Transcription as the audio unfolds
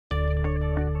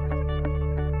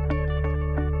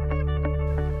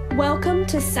Welcome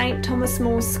to St Thomas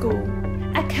More School,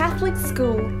 a Catholic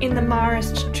school in the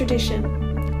Marist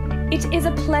tradition. It is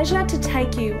a pleasure to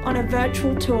take you on a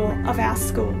virtual tour of our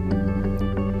school.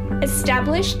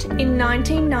 Established in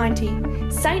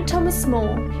 1990, St Thomas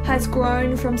More has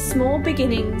grown from small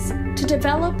beginnings to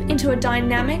develop into a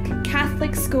dynamic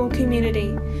Catholic school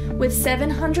community with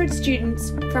 700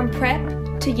 students from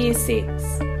prep to Year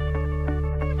 6.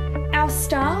 Our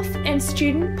staff and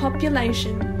student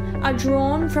population are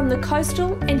drawn from the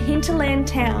coastal and hinterland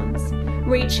towns,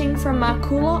 reaching from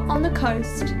Markula on the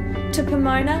coast to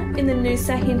Pomona in the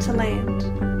Noosa hinterland.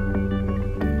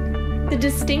 The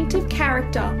distinctive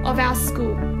character of our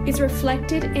school is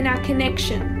reflected in our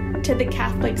connection to the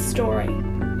Catholic story.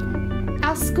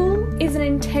 Our school is an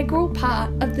integral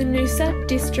part of the Noosa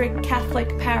District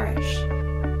Catholic Parish.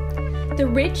 The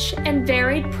rich and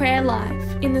varied prayer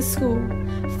life in the school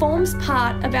forms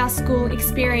part of our school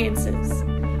experiences,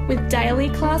 with daily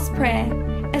class prayer,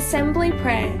 assembly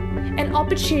prayer, and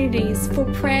opportunities for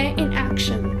prayer in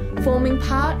action forming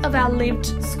part of our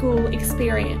lived school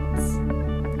experience.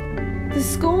 The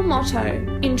school motto,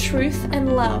 "In Truth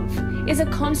and Love," is a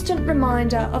constant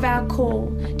reminder of our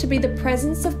call to be the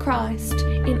presence of Christ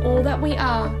in all that we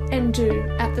are and do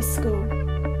at the school.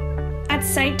 At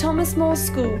St Thomas More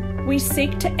School, we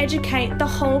seek to educate the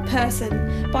whole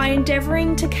person by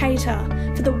endeavouring to cater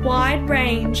for the wide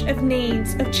range of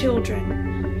needs of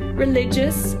children: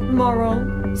 religious,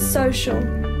 moral, social,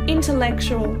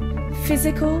 intellectual,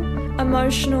 physical,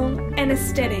 emotional, and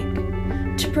aesthetic,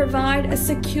 to provide a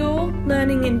secure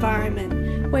learning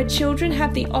environment where children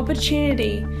have the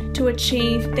opportunity to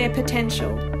achieve their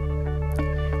potential.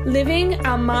 Living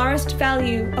our Marist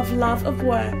value of love of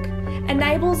work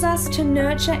enables us to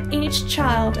nurture each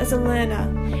child as a learner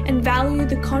and value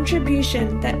the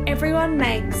contribution that everyone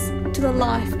makes to the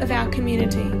life of our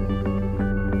community.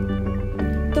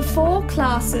 The 4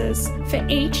 classes for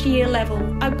each year level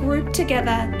are grouped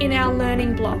together in our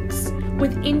learning blocks,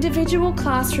 with individual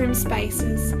classroom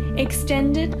spaces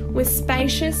extended with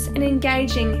spacious and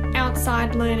engaging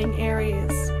outside learning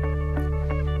areas.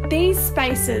 These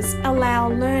spaces allow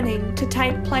learning to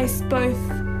take place both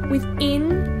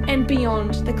within and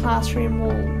beyond the classroom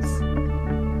walls.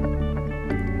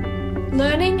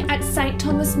 Learning at St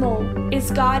Thomas More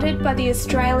is guided by the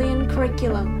Australian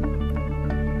curriculum.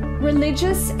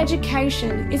 Religious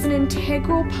education is an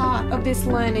integral part of this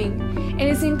learning and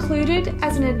is included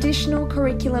as an additional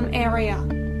curriculum area.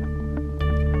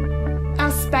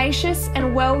 Our spacious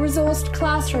and well-resourced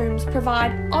classrooms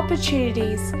provide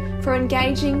opportunities for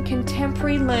engaging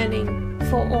contemporary learning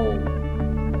for all.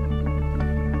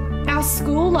 Our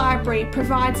school library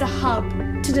provides a hub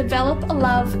to develop a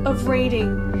love of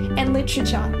reading and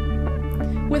literature,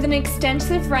 with an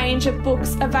extensive range of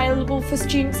books available for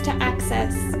students to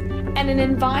access and an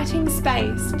inviting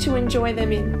space to enjoy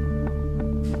them in.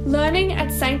 Learning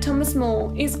at St Thomas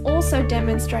More is also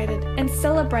demonstrated and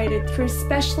celebrated through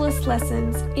specialist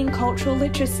lessons in cultural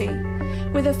literacy,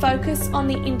 with a focus on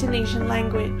the Indonesian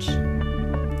language.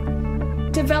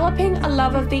 Developing a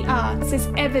love of the arts is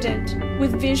evident,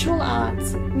 with visual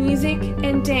arts, music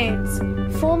and dance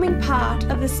forming part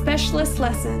of the specialist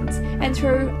lessons and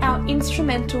through our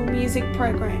instrumental music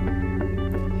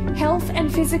program. Health and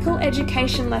physical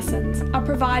education lessons are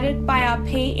provided by our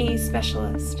PE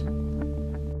specialist.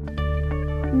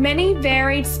 Many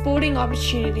varied sporting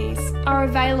opportunities are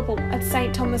available at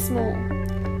St Thomas More,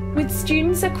 with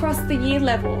students across the year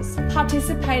levels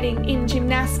participating in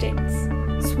gymnastics,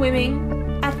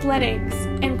 swimming, athletics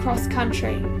and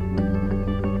cross-country.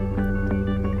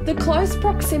 The close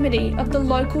proximity of the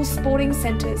local sporting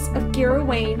centres of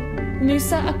Girraween,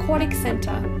 Noosa Aquatic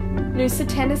Centre, Noosa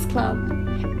Tennis Club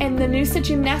and the Noosa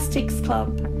Gymnastics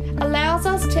Club allows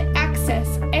us to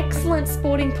access excellent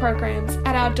sporting programs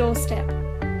at our doorstep.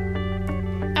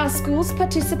 Our school's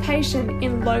participation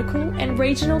in local and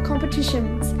regional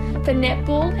competitions for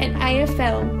netball and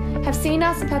AFL have seen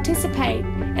us participate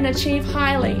and achieve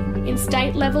highly in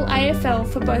state-level AFL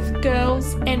for both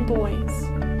girls and boys.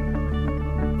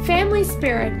 Family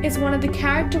spirit is one of the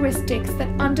characteristics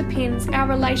that underpins our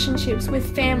relationships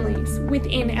with families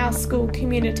within our school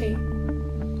community.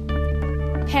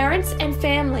 Parents and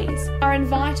families are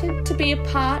invited to be a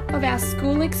part of our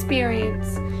school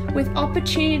experience, with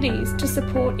opportunities to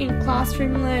support in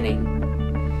classroom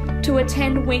learning, to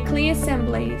attend weekly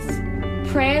assemblies,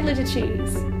 prayer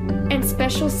liturgies, and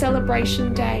special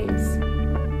celebration days.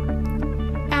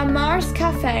 Our Marist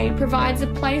Cafe provides a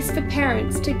place for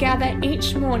parents to gather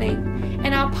each morning,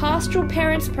 and our Pastoral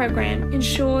Parents program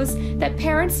ensures that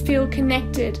parents feel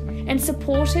connected and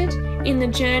supported in the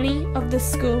journey of the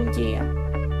school year.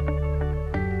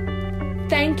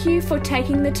 Thank you for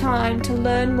taking the time to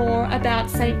learn more about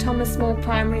St Thomas More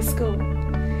Primary School.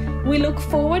 We look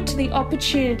forward to the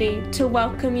opportunity to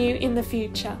welcome you in the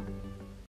future.